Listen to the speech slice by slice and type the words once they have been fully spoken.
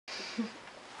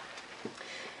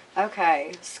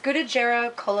Okay,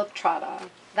 Scutigera Coleoptrata,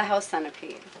 the house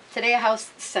centipede. Today a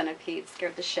house centipede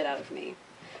scared the shit out of me.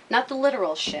 Not the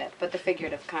literal shit, but the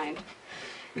figurative kind.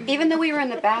 Even though we were in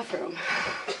the bathroom.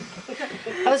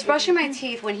 I was brushing my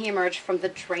teeth when he emerged from the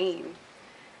drain.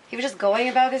 He was just going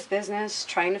about his business,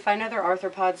 trying to find other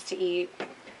arthropods to eat,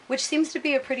 which seems to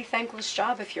be a pretty thankless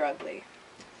job if you're ugly.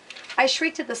 I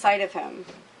shrieked at the sight of him,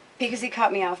 because he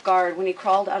caught me off guard when he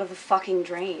crawled out of the fucking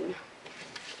drain.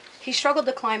 He struggled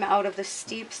to climb out of the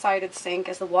steep-sided sink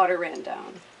as the water ran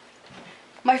down.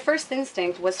 My first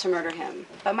instinct was to murder him,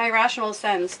 but my rational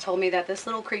sense told me that this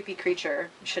little creepy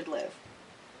creature should live.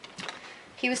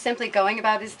 He was simply going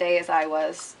about his day as I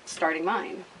was, starting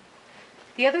mine.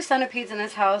 The other centipedes in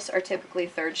this house are typically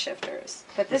third shifters,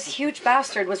 but this huge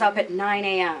bastard was up at 9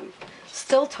 a.m.,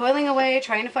 still toiling away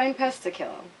trying to find pests to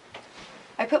kill.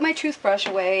 I put my toothbrush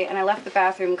away and I left the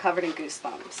bathroom covered in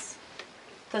goosebumps.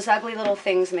 Those ugly little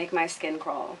things make my skin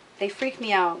crawl. They freak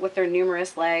me out with their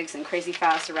numerous legs and crazy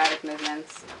fast erratic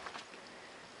movements.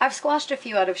 I've squashed a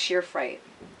few out of sheer fright,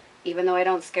 even though I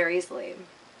don't scare easily.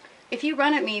 If you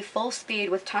run at me full speed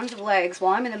with tons of legs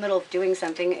while I'm in the middle of doing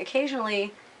something,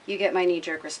 occasionally you get my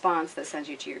knee-jerk response that sends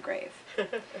you to your grave.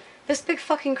 This big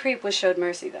fucking creep was showed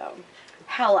mercy, though.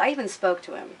 Hell, I even spoke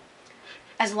to him.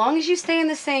 As long as you stay in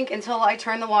the sink until I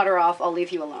turn the water off, I'll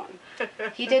leave you alone.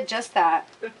 He did just that,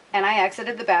 and I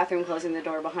exited the bathroom, closing the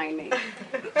door behind me,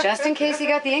 just in case he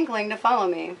got the inkling to follow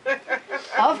me.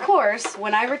 Of course,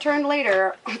 when I returned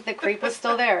later, the creep was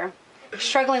still there,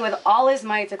 struggling with all his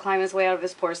might to climb his way out of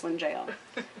his porcelain jail.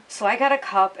 So I got a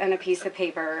cup and a piece of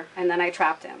paper, and then I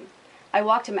trapped him. I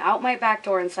walked him out my back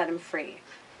door and set him free.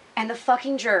 And the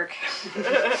fucking jerk,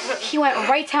 he went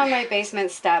right down my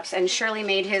basement steps and surely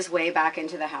made his way back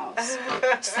into the house.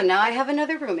 So now I have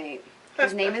another roommate.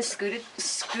 His name is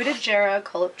Scutigera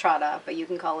Coleoptrata, but you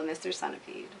can call him Mr.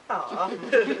 Centipede.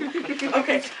 Aww.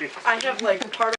 Okay, I have like part of